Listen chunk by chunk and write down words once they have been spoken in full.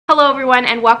Hello everyone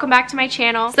and welcome back to my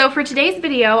channel. So for today's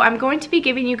video, I'm going to be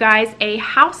giving you guys a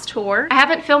house tour. I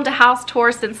haven't filmed a house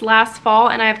tour since last fall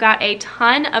and I've got a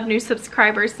ton of new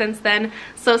subscribers since then.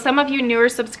 So some of you newer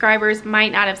subscribers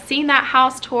might not have seen that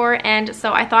house tour, and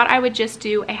so I thought I would just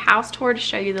do a house tour to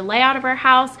show you the layout of our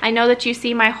house. I know that you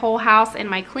see my whole house in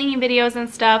my cleaning videos and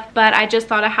stuff, but I just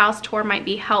thought a house tour might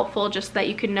be helpful just so that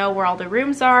you can know where all the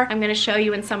rooms are. I'm going to show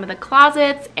you in some of the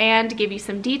closets and give you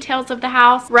some details of the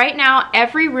house. Right now,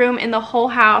 every room in the whole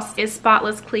house is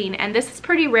spotless clean, and this is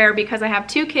pretty rare because I have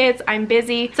 2 kids, I'm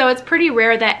busy, so it's pretty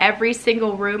rare that every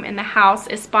single room in the house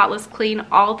is spotless clean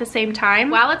all at the same time.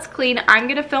 While it's clean,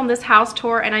 I'm going to film this house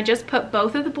tour, and I just put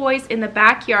both of the boys in the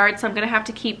backyard, so I'm going to have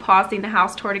to keep pausing the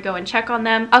house tour to go and check on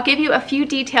them. I'll give you a few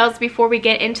details before we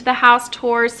get into the house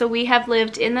tour. So we have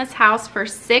lived in this house for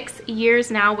 6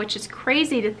 years now, which is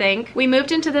crazy to think. We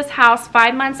moved into this house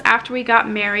 5 months after we got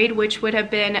married, which would have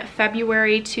been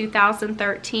February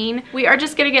 2013. We are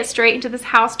just going to get straight into this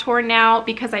house tour now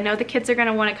because I know the kids are going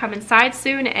to want to come inside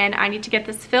soon, and I need to get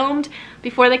this filmed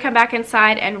before they come back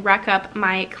inside and wreck up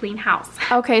my clean house.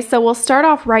 Okay, so we'll start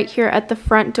off right here at the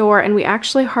front door, and we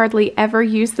actually hardly ever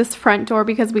use this front door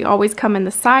because we always come in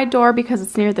the side door because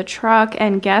it's near the truck,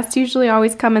 and guests usually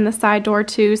always come in the side door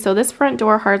too, so this front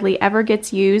door hardly ever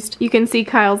gets used. You can see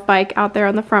Kyle's bike out there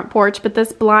on the front porch, but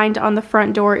this blind on the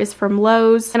front door is from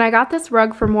Lowe's, and I got this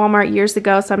rug from Walmart years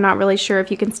ago, so I'm not really sure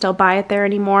if you can still buy it there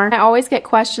anymore. I always get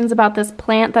questions about this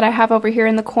plant that I have over here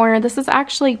in the corner. This is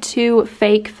actually 2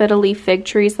 fake fiddly fig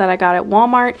trees that I got at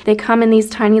Walmart. They come in these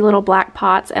tiny little black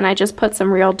pots, and I just put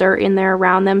some real dirt in there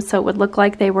around them so it would look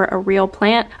like they were a real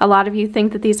plant. A lot of you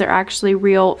think that these are actually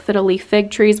real fiddly fig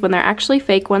trees when they're actually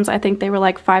fake ones. I think they were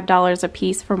like $5 a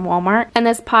piece from Walmart. And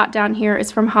this pot down here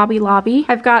is from Hobby Lobby.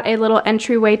 I've got a little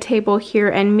entryway table here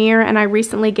and mirror, and I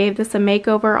recently gave this a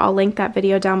makeover. I'll link that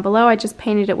video down below. I just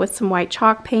painted it with some white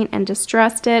chalk paint and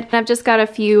distressed it. And I've just got a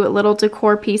few little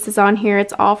decor pieces on here.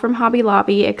 It's all from Hobby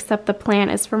Lobby except the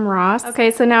plant is from Ross.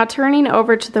 Okay, so now turning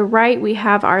over to the right, we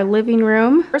have our living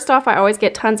room. First off, I always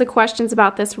get tons of questions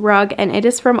about this rug, and it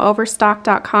is from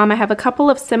Overstock.com. I have a couple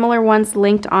of similar ones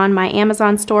linked on my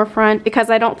Amazon storefront because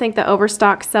I don't think that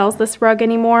Overstock sells this rug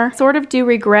anymore. Sort of do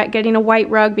regret getting a white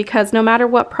rug because no matter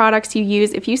what products you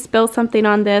use, if you spill something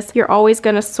on this, you're always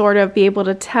going to sort of be able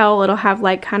to tell. It'll have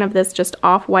like kind of this just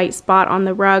off-white spot on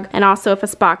the rug, and also if a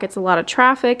spot gets a lot of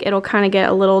traffic, it'll kind of get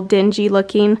a little dingy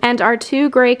looking. And our 2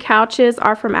 gray couches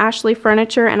are from Ashley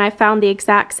Furniture, and I found the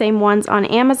exact same ones on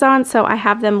Amazon, so I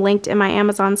have them linked in my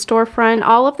Amazon storefront.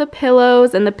 All of the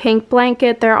pillows and the pink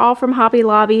blanket, they're all from Hobby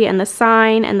Lobby, and the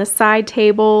sign and the side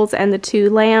tables and the 2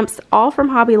 lamps, all from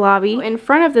Hobby Lobby. In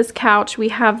front of this couch, we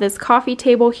have this coffee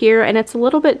table here, and it's a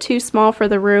little bit too small for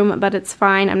the room, but it's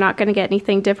fine. I'm not going to get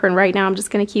anything different right now. I'm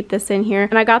just going to keep this in here.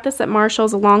 And I got this at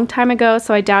Marshall's a long time ago,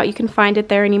 so I doubt you can find it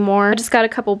there anymore. I just got a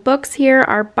couple books here,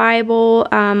 our Bible,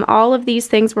 all of these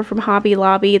things were from Hobby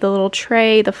Lobby, the little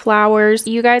tray, the flowers.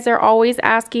 You guys are always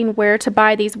asking where to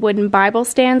buy these wooden Bible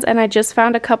stands, and I just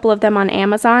found a couple of them on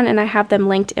Amazon, and I have them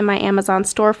linked in my Amazon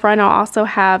storefront. I'll also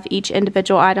have each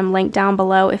individual item linked down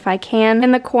below if I can.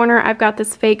 In the corner, I've got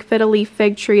this fake fiddly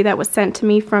fig tree that was sent to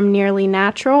me from Nearly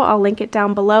Natural. I'll link it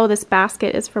down below. This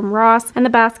basket is from Ross, and the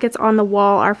baskets on the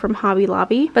wall are from Hobby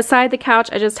Lobby. Beside the couch,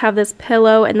 I just have this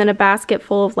pillow and then a basket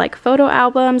full of like photo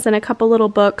albums and a couple little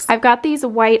books. I've got these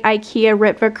white IKEA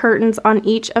Ritva curtains on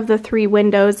each of the 3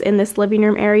 windows in this living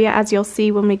room area, as you'll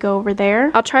see when we go over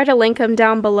there. I'll try to link them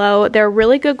down below. They're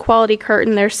really good quality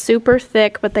curtain. They're super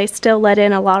thick, but they still let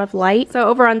in a lot of light. So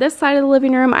over on this side of the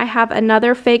living room, I have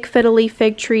another fake fiddly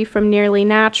fig tree from Nearly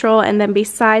Natural, and then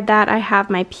beside that, I have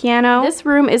my piano. This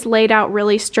room is laid out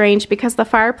really strange because the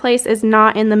fireplace is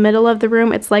not in the middle of the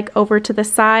room. It's like over to the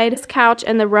side. This couch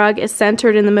and the rug is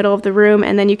centered in the middle of the room,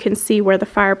 and then you can see where the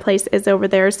fireplace is over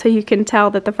there, so you can tell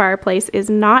that the fireplace is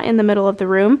not in the middle of the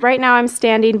room. Right now I'm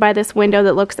standing by this window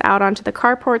that looks out onto the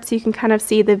carport, so you can kind of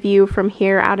see the view from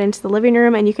here out into the living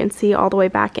room, and you can see all the way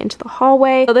back into the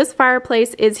hallway. So this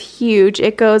fireplace is huge.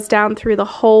 It goes down through the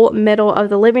whole middle of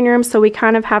the living room, so we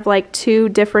kind of have like 2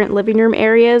 different living room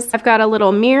areas. I've got a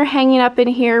little mirror hanging up in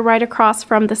here right across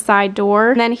from the side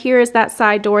door, and then here is that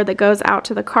side door that goes out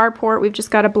to the carport. We've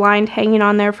just got a blind hanging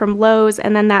on there from Lowe's,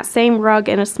 and then that same rug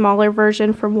in a smaller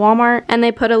version from Walmart, and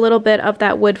they put a little bit of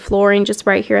that wood flooring just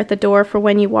right here at the door for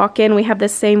when you walk in. We have the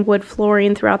same wood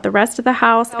flooring throughout the rest of the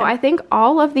house. So I think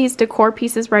all of these decor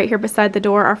pieces right here beside the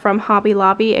door are from Hobby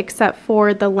Lobby except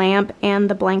for the lamp and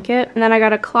the blanket. And then I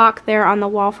got a clock there on the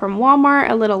wall from Walmart,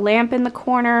 a little lamp in the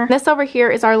corner. This over here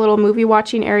is our little movie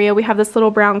watching area. We have this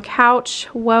little brown couch.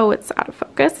 Whoa, it's out of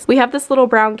focus. We have this little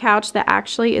brown couch that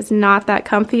actually is not that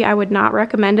comfy. I would not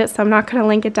recommend it, so I'm not going to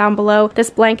link it down below.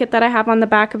 This blanket that I have on the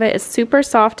back of it is super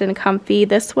soft and comfy.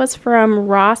 This was from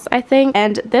Ross, I think,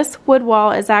 and this wood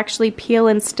wall is actually peel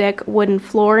and stick wooden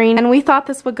flooring, and we thought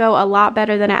this would go a lot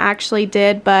better than it actually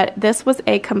did, but this was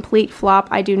a complete flop.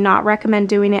 I do not recommend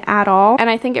doing it at all, and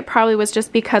I think it probably was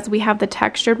just because we have the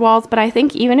textured walls, but I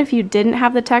think even if you didn't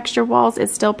have the textured walls,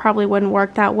 it still probably wouldn't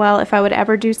work that well. If I would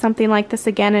ever do something like this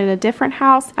again in a different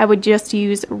house, I would just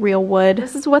use real wood.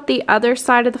 This is what the other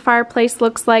side of the fireplace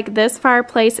looks like. This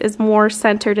fireplace is more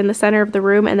centered in the center of the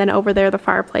room, and then over there the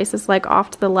fireplace is like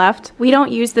off to the left. We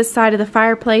don't use this side of the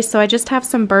fireplace, so I just have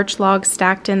some birch logs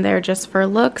stacked in there just for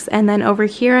looks. And then over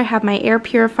here I have my air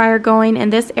purifier going,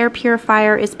 and this air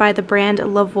purifier is by the brand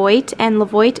Levoit, and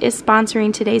Levoit is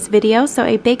sponsoring today's video, so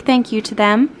a big thank you to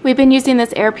them. We've been using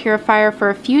this air purifier for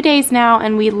a few days now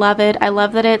and we love it. I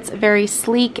love that it's very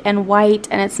sleek and white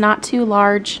and it's not too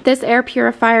large. This air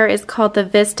purifier is called the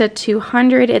Vista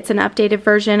 200. It's an updated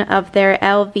version of their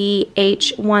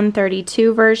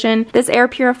LVH132 version. This air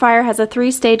purifier has a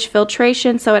 3-stage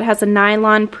filtration, so it has a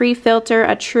nylon pre-filter,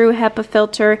 a true HEPA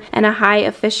filter, and a high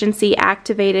efficiency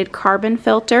activated carbon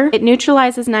filter. It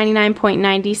neutralizes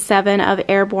 99.97% of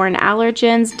airborne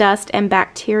allergens, dust, and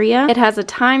bacteria. It has a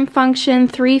time function,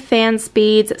 3 fan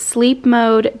speeds, sleep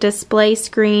mode, display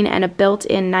screen, and a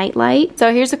built-in night light.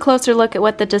 So here's a closer look at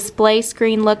what the display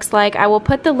screen looks like. I will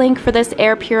put the link for this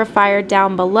air purifier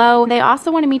down below. They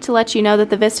also wanted me to let you know that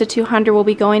the Vista 200 will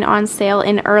be going on sale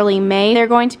in early May. They're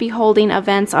going to be holding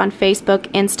events on Facebook,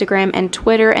 Instagram, and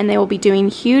Twitter, and they will be doing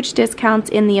huge discounts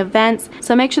in the events.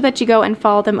 So make sure that you go and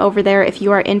follow them over there if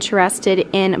you are interested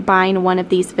in buying one of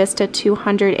these Vista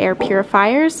 200 air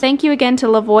purifiers. Thank you again to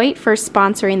Levoit for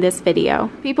sponsoring this video.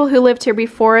 People who lived here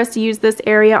before us used this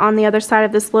area on the other side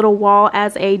of this little wall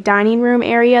as a dining room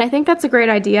area. I think that's a great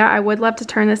idea. I would love to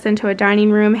turn this into a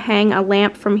dining room, hang a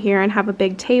lamp from here, and have a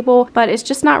big table, but it's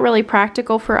just not really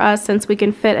practical for us since we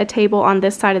can fit a table on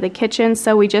this side of the kitchen,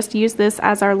 so we just use this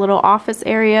as our little office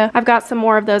area. I've got some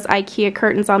more of those IKEA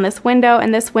curtains on this window,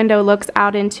 and this window looks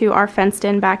out into our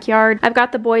fenced-in backyard. I've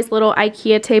got the boys' little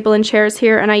IKEA table and chairs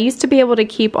here, and I used to be able to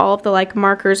keep all of the like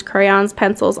markers, crayons,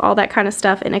 pencils, all that kind of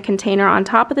stuff in a container on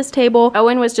top of this table.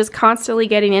 Owen was just constantly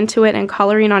getting into it and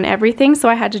coloring on everything, so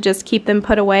I had to just keep them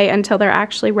put away until they're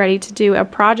actually ready to do a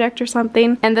project or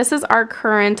something. And this is our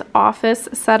current office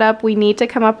setup. We need to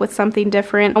come up with something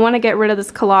different. I want to get rid of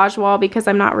this collage wall because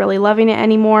I'm not really loving it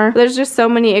anymore. There's just so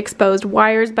many exposed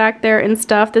wires back there and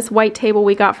stuff. This white table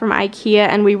we got from IKEA,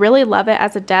 and we really love it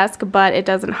as a desk, but it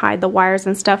doesn't hide the wires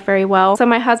and stuff very well. So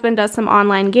my husband does some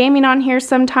online gaming on here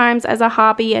sometimes as a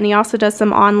hobby, and he also does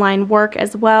some online work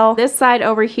as well. This side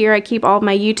over here, I keep all of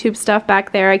my YouTube stuff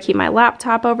back there. I keep my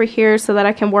laptop over here so that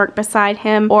I can work beside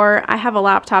him, or I have a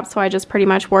laptop so I just pretty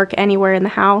much work anywhere in the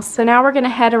house. So now we're gonna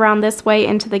head around this way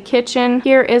into the kitchen.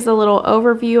 Here is a little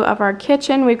overview of our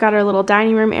kitchen. We've got our little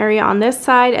dining room area on this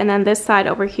side, and then this side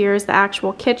over here is the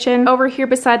actual kitchen. Over here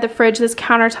beside the fridge, this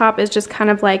countertop is just kind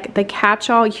of like the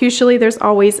catch-all. Usually there's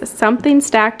always something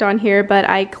stacked on here, but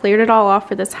I cleared it all off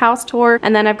for this house tour.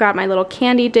 And then I've got my little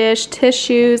candy dish,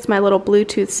 tissues, my little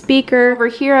Bluetooth speaker. Over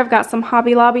here I've got some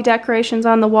Hobby Lobby decorations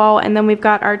on the wall, and then we've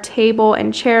got our table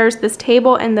and chairs. This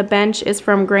table and the bench is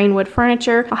from Grainwood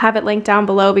Furniture. I'll have it linked down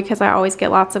below because I always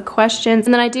get lots of questions.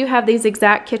 And then I do have these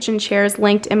exact kitchen chairs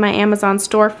linked in my Amazon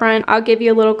storefront. I'll give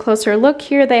you a little closer look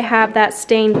here. They have that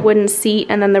stained wooden seat,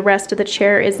 and then the rest of the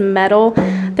chair is metal.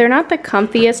 They're not the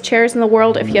comfiest chairs in the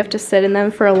world if you have to sit in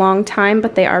them for a long time,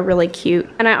 but they are really cute.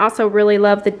 And I also really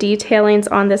love the detailings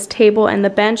on this table and the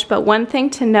bench, but one thing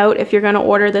to note if you're going to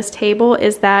order this table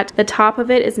is that the top of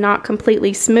it is not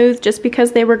completely smooth, just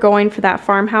because they were going for that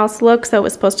farmhouse look, so it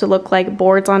was supposed to look like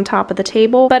boards on top of the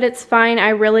table. But it's fine. I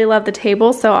really love the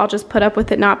table, so I'll just put up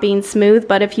with it not being smooth.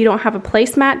 But if you don't have a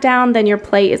placemat down, then your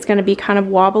plate is going to be kind of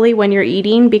wobbly when you're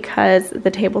eating because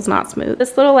the table's not smooth.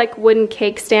 This little like wooden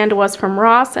cake stand was from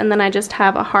Ross, and then I just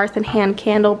have a hearth and hand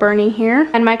candle burning here.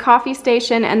 And my coffee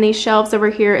station and these shelves over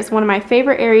here is one of my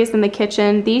favorite areas in the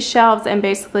kitchen. These shelves and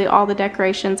basically all the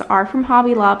decorations are from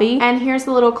Hobby Lobby. And here's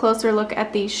a little closer look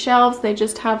at these shelves. They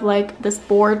just have like this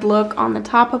board look on the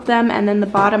top of them, and then the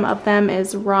bottom of them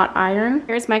is wrought iron.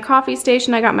 Here's my coffee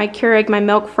station. I got my Keurig, my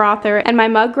milk frother, and my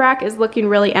mug rack is looking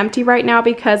really empty right now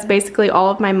because basically all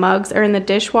of my mugs are in the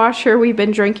dishwasher. We've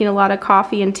been drinking a lot of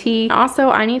coffee and tea. Also,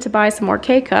 I need to buy some more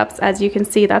K-cups. As you can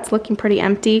see, that's looking pretty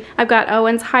empty. I've got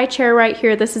Owen's high chair right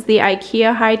here. This is the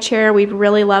IKEA high chair. We've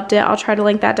really loved it. I'll try to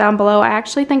link that down below. I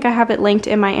actually think I have it linked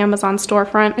in my Amazon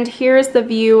storefront. And here's the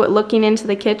view looking into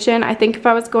the kitchen. I think if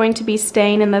I was going to be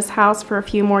staying in this house for a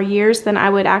few more years, then I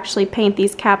would actually paint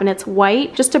these cabinets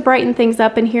white just to brighten things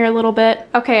up in here a little bit.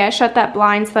 Okay, I shut that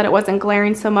blind so that it wasn't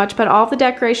glaring so much, but all the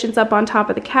decorations up on top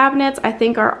of the cabinets I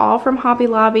think are all from Hobby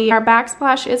Lobby. Our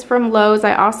backsplash is from Lowe's.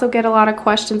 I also get a lot of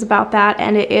questions about that,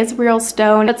 and it is real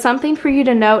stone. But something for you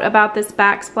to note about this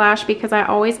backsplash, because I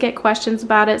always get questions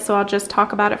about it, so I'll just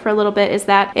talk about it for a little bit, is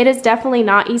that it is definitely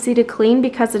not easy to clean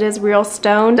because it is real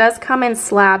stone. It does come in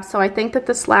slabs, so I think that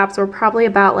the slabs were probably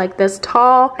about like this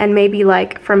tall and maybe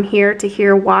like from here to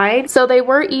here wide. So they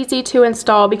were easy to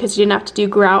install because you didn't have to do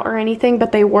grout or anything,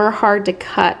 but they were hard to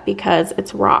cut because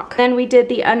it's rock. Then we did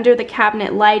the under the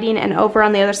cabinet lighting, and over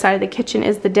on the other side of the kitchen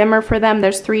is the dimmer for them.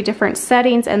 There's 3 different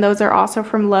settings, and those are also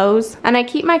from Lowe's. And I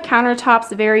keep my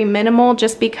countertops very minimal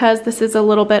just because this is a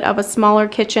little bit of a smaller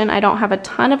kitchen. I don't have a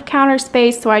ton of counter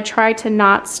space, so I try to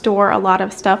not store a lot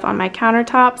of stuff on my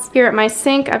countertops. Here at my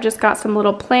sink, I've just got some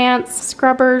little plants,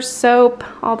 scrubbers, soap,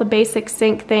 all the basic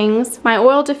sink things. My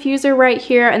oil diffuser right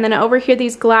here, and then over here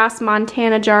these glass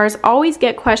Montana jars. Always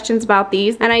get questions about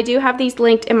these, and I do have these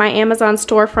linked in my Amazon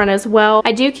storefront as well.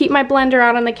 I do keep my blender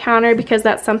out on the counter because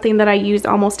that's something that I use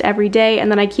almost every day,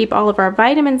 and then I keep all of our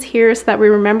vitamins here so that we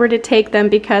remember to take them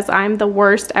because I'm the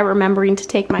worst at remembering to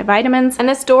take my vitamins. And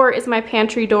this door is my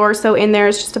pantry door, so in there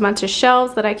is just a bunch of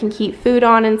shelves that I can keep food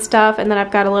on and stuff, and then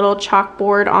I've got a little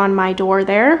chalkboard on my door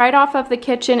there. Right off of the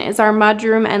kitchen is our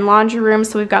mudroom and laundry room,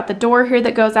 so we've got the door here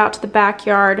that goes out to the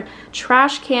backyard.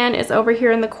 Trash can is over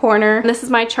here in the corner. And this is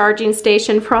my charging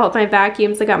station for all of my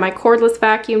vacuums. I got my cordless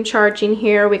vacuum charging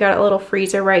here. We got a little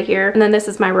freezer right here. And then this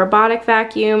is my robotic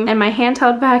vacuum, and my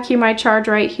handheld vacuum I charge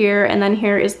right here. And then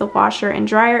here is the washer and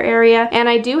dryer area. And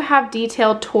I do have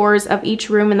detailed tours of each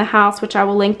room in the house, which I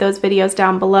will link those videos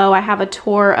down below. I have a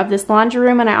tour of this laundry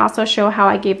room, and I also show how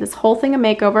I gave this whole thing a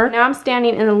makeover. Now I'm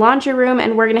standing in the laundry room,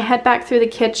 and we're gonna head back through the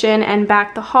kitchen and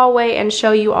back the hallway and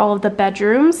show you all of the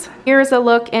bedrooms. Here's a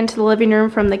look into the living room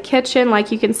from the kitchen.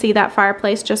 Like you can see, that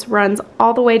fireplace just runs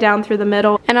all the way down through the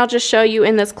middle. And I'll just show you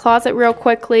in this closet real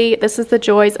quickly. This is the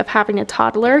joys of having a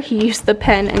toddler. He used the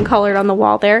pen and colored on the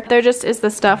wall there. There just is the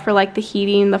stuff for like the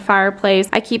heating, the fireplace.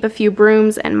 I keep a few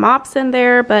brooms and mops in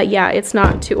there, but yeah, it's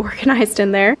not too organized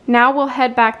in there. Now we'll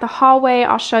head back the hallway.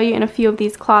 I'll show you in a few of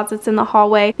these closets in the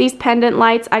hallway. These pendant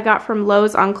lights I got from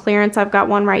Lowe's on clearance. I've got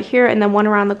one right here and then one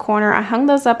around the corner. I hung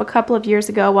those up a couple of years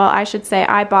ago. Well, I should say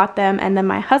I bought them and then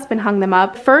my husband hung them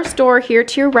up. First door here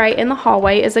to your right in the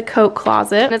hallway is a coat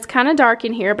closet, and it's kind of dark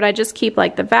in here, but I just keep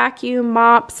like the vacuum,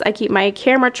 mops. I keep my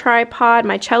camera tripod,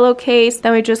 my cello case.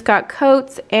 Then we just got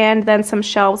coats and then some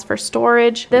shelves for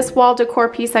storage. This wall decor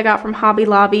piece I got from Hobby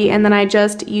Lobby, and then I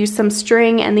just used some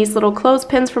string and these little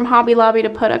clothespins from Hobby Lobby to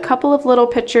put a couple of little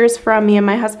pictures from me and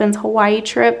my husband's Hawaii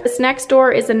trip. This next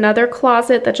door is another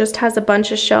closet that just has a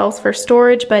bunch of shelves for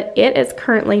storage, but it is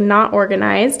currently not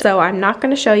organized, so I'm not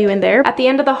going to show you in there. At the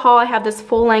end of the hall, I have this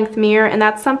full-length mirror, and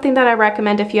that's something that I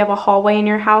recommend if you have a hallway in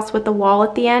your house with the wall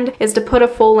at the end, is to put a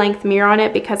full-length mirror on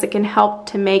it because it can help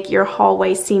to make your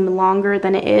hallway seem longer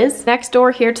than it is. Next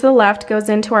door here to the left goes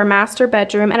into our master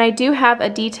bedroom, and I do have a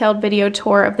detailed video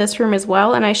tour of this room as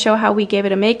well, and I show how we gave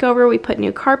it a makeover. We put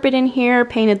new carpet in here,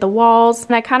 painted the walls,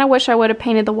 and I kind of wish I would have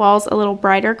painted the walls a little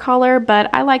brighter color,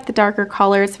 but I like the darker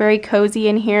color. It's very cozy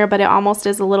in here, but it almost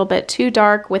is a little bit too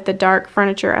dark with the dark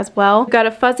furniture as well. We've got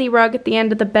a fuzzy rug at the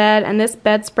end of the bed, and this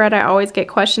bedspread I always get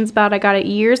questions about. I got it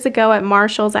years ago at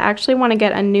Marshall's. I actually want to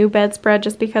get a new bedspread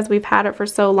just because we've had it for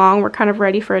so long. We're kind of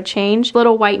ready for a change.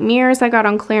 Little white mirrors I got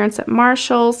on clearance at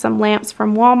Marshall's, some lamps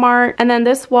from Walmart, and then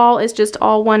this wall is just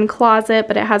all one closet,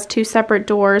 but it has 2 separate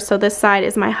doors. So this side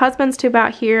is my husband's to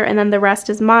about here, and then the rest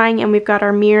is mine, and we've got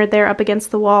our mirror there up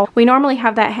against the wall. We normally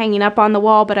have that hanging up on the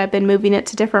wall, but I've been moving it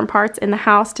to different parts in the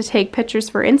house to take pictures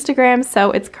for Instagram,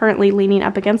 so it's currently leaning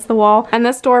up against the wall. And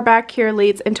this door back here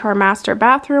leads into our master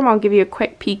bathroom. I'll give you a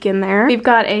quick peek in there. We've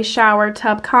got a shower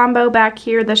tub combo back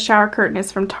here. The shower curtain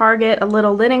is from Target, a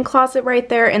little linen closet right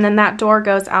there, and then that door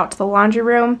goes out to the laundry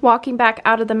room. Walking back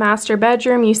out of the master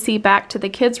bedroom, you see back to the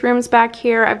kids' rooms back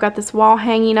here. I've got this wall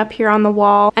hanging up here on the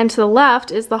wall, and to the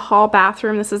left is the hall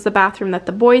bathroom. This is the bathroom that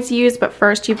the boys use, but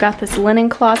first you've got this linen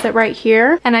closet right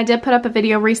here, and I did put up a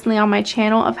video recently on my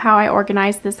channel of how I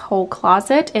organized this whole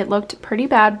closet. It looked pretty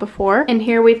bad before. And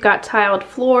here we've got tiled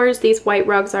floors. These white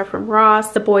rugs are from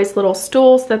Ross. The boys' little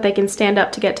stools so that they can stand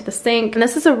up to get to the sink. And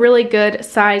this is a really good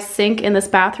size sink in this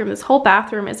bathroom. This whole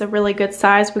bathroom is a really good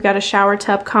size. We got a shower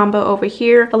tub combo over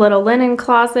here, a little linen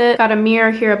closet, got a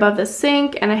mirror here above the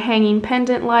sink, and a hanging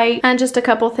pendant light, and just a a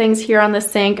couple things here on the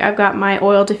sink. I've got my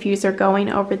oil diffuser going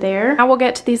over there. Now we'll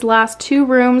get to these last two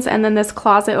rooms and then this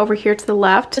closet over here to the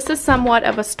left. This is somewhat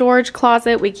of a storage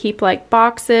closet. We keep like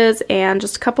boxes and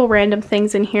just a couple random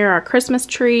things in here. Our Christmas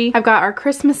tree. I've got our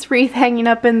Christmas wreath hanging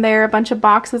up in there, a bunch of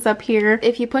boxes up here.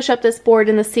 If you push up this board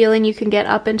in the ceiling, you can get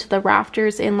up into the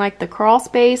rafters in like the crawl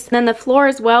space. And then the floor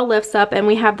as well lifts up and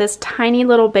we have this tiny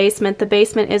little basement. The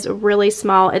basement is really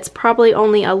small. It's probably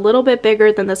only a little bit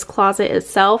bigger than this closet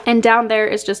itself. And down there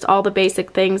is just all the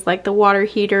basic things like the water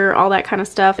heater, all that kind of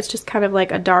stuff. It's just kind of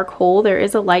like a dark hole. There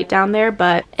is a light down there,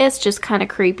 but it's just kind of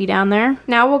creepy down there.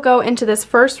 Now we'll go into this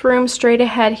first room straight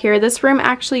ahead here. This room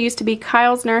actually used to be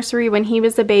Kyle's nursery when he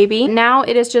was a baby. Now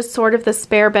it is just sort of the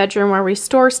spare bedroom where we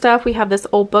store stuff. We have this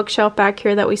old bookshelf back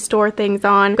here that we store things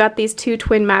on. We've got these two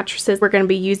twin mattresses. We're going to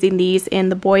be using these in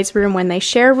the boys' room when they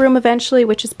share a room eventually,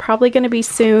 which is probably going to be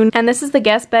soon. And this is the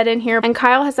guest bed in here. And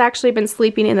Kyle has actually been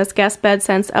sleeping in this guest bed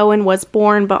since Owen was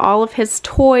born, but all of his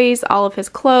toys, all of his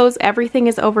clothes, everything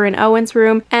is over in Owen's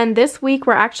room. And this week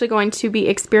we're actually going to be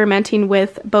experimenting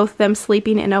with both them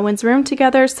sleeping in Owen's room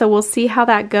together. So we'll see how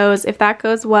that goes. If that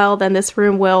goes well, then this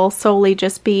room will solely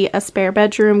just be a spare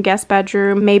bedroom, guest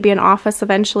bedroom, maybe an office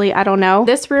eventually. I don't know.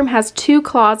 This room has two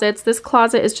closets. This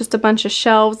closet is just a bunch of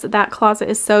shelves. That closet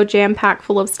is so jam-packed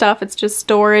full of stuff. It's just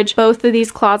storage. Both of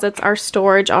these closets are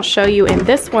storage. I'll show you in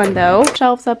this one though.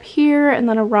 Shelves up here and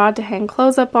then a rod to hang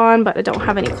clothes up on, but I don't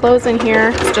have any clothes in here.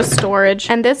 It's just storage.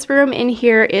 And this room in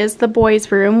here is the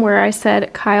boys' room where I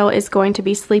said Kyle is going to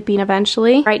be sleeping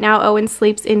eventually. Right now Owen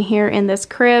sleeps in here in this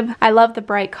crib. I love the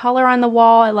bright color on the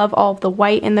wall. I love all of the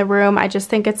white in the room. I just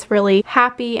think it's really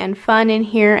happy and fun in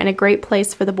here and a great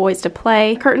place for the boys to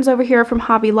play. Curtains over here from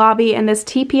Hobby Lobby, and this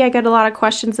teepee I get a lot of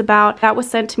questions about. That was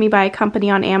sent to me by a company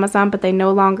on Amazon, but they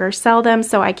no longer sell them,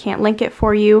 so I can't link it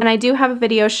for you. And I do have a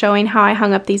video showing how I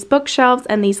hung up these bookshelves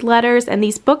and these letters, and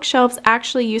these bookshelves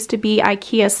actually used to be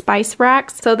IKEA spice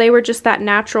racks, so they were just that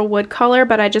natural wood color,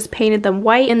 but I just painted them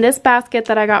white. In this basket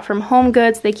that I got from Home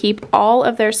Goods, they keep all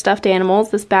of their stuffed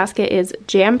animals. This basket is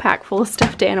jam-packed full of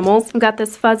stuffed animals. I've got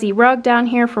this fuzzy rug down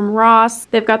here from Ross.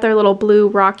 They've got their little blue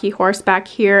rocky horse back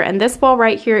here, and this wall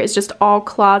right here is just all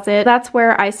closet. That's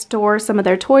where I store some of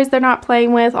their toys they're not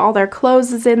playing with. All their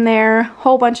clothes is in there,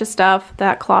 whole bunch of stuff.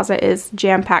 That closet is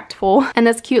jam-packed full. And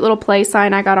this cute little play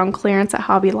sign I got on clearance at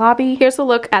Hobby Lobby. Here's a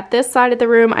look at this side of the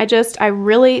room. I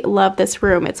really love this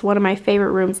room. It's one of my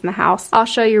favorite rooms in the house. I'll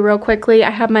show you real quickly. I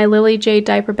have my Lily J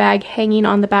diaper bag hanging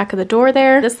on the back of the door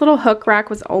there. This little hook rack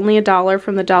was only $1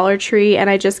 from the Dollar Tree, and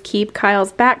I just keep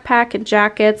Kyle's backpack and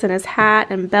jackets and his hat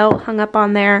and belt hung up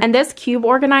on there. And this cube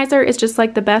organizer is just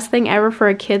like the best thing ever for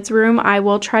a kid's room. I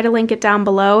will try to link it down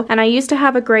below. And I used to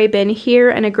have a gray bin here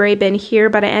and a gray bin here,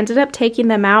 but I ended up taking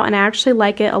them out, and I actually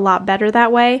like it a lot better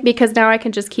that way because now I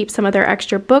can just keep some of their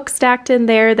extra books stacked in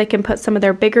there. They can put some of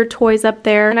their bigger toys up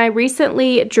there. And I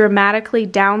recently dramatically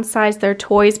downsized their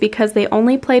toys because they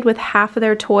only played with half of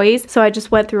their toys. So I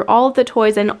just went through all of the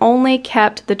toys and only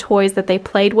kept the toys that they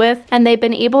played with. And they've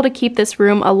been able to keep this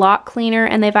room a lot cleaner,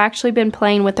 and they've actually been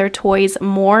playing with their toys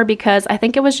more because I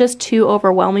think it was just too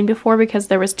overwhelming before because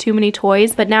there was too many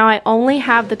toys. But now I only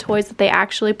have the toys that they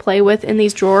actually play with in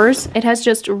these drawers. It has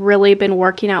just really been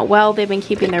working out well. They've been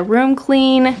keeping their room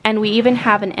clean, and we even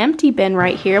have an empty bin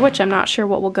right here, which I'm not sure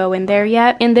what will go in there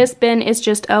yet. In this bin is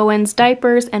just Owen's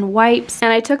diapers and wipes,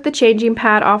 and I took the changing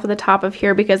pad off of the top of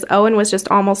here because Owen was just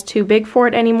almost too big for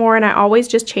it anymore, and I always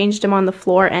just changed him on the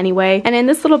floor anyway. And in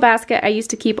this little basket I used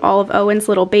to keep all of Owen's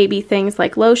little baby things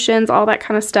like lotions, all that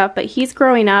kind of stuff, but he's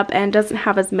growing up and doesn't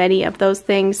have as many of those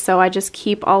things, so I just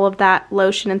keep all of that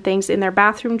lotion and things in their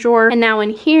bathroom drawer. And now in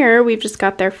here we've just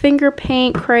got their finger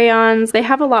paint, crayons. They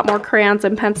have a lot more crayons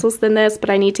and pencils than this, but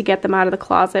I need to get them out of the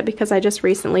closet because I just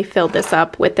recently filled this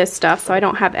up with this stuff, so I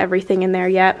don't have everything in there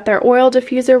yet. Their oil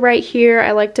diffuser right here.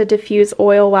 I like to diffuse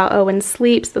oil while Owen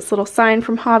sleeps. This little sign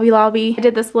from Hobby Lobby. I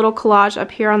did this little collage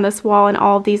up here on this wall, and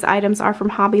all of these items are from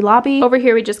Hobby Lobby. Over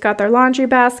here we just got their laundry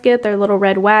basket, their little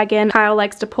red wagon. Kyle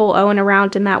likes to pull Owen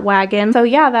around in that wagon. So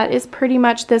yeah, that is pretty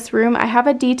much this room. I have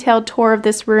a detailed tour of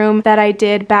this room that I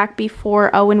did back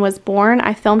before Owen was born.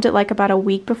 I filmed it like about a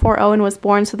week before Owen was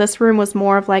born, so this room was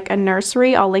more of like a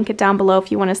nursery. I'll link it down below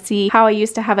if you want to see how I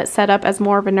used to have it set up as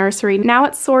more of a nursery. Now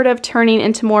it's sort of turning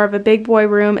into more of a big boy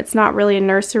room. It's not really a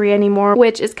nursery anymore,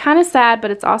 which is kind of sad,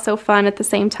 but it's also fun at the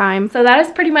same time. So that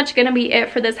is pretty much going to be it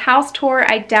for this house tour.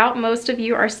 I doubt most of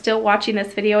you are still watching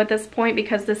this video at this point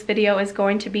because this video is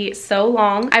going to be so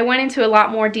long. I went into a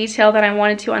lot more detail than I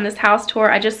wanted to on this house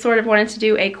tour. I just sort of wanted to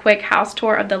do a quick house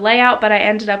tour of the layout, but I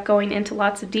ended up going into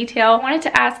lots of detail. I wanted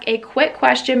to ask a quick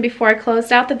question before I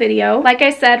closed out the video. Like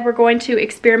I said, we're going to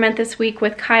experiment this week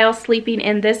with Kyle sleeping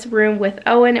in this room with with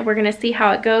Owen and we're going to see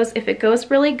how it goes. If it goes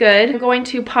really good, I'm going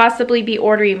to possibly be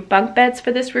ordering bunk beds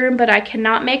for this room, but I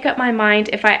cannot make up my mind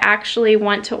if I actually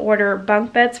want to order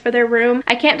bunk beds for their room.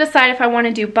 I can't decide if I want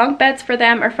to do bunk beds for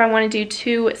them or if I want to do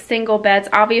 2 single beds.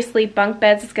 Obviously, bunk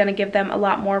beds is going to give them a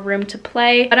lot more room to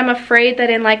play, but I'm afraid that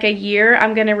in like a year,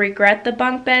 I'm going to regret the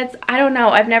bunk beds. I don't know.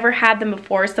 I've never had them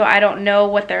before, so I don't know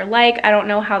what they're like. I don't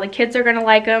know how the kids are going to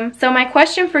like them. So my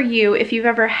question for you, if you've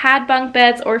ever had bunk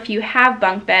beds or if you have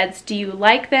bunk beds, do you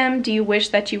like them? Do you wish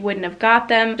that you wouldn't have got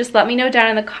them? Just let me know down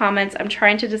in the comments. I'm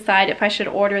trying to decide if I should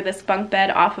order this bunk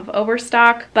bed off of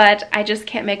Overstock, but I just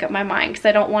can't make up my mind because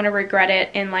I don't want to regret it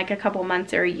in like a couple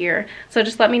months or a year. So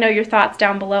just let me know your thoughts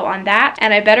down below on that.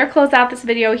 And I better close out this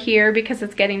video here because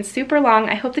it's getting super long.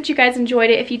 I hope that you guys enjoyed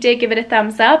it. If you did, give it a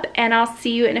thumbs up, and I'll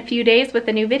see you in a few days with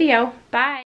a new video. Bye!